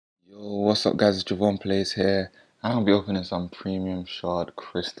What's up, guys? It's Javon Plays here, and I'll be opening some premium shard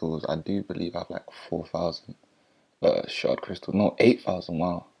crystals. I do believe I have like 4,000 shard crystals. No, 8,000.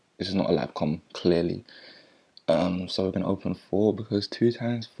 Wow, this is not a live com clearly. So we're gonna open 4 because 2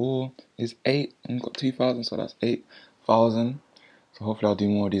 times 4 is 8, and we've got 2,000, so that's 8,000. So hopefully I'll do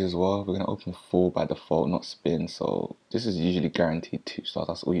more of these as well. We're gonna open 4 by default, not spin. So this is usually guaranteed 2 stars.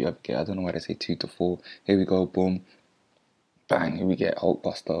 That's all you ever get. I don't know why they say 2 to 4. Here we go. Boom. Bang, here we get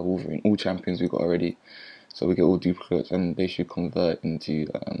Hulkbuster, Wolverine, all champions we got already. So we get all duplicates and they should convert into,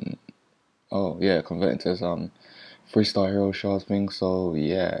 convert into some 3-star hero shards thing. So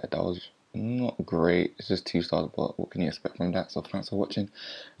yeah, that was not great. It's just 2 stars, but what can you expect from that? So thanks for watching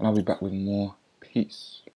and I'll be back with more. Peace.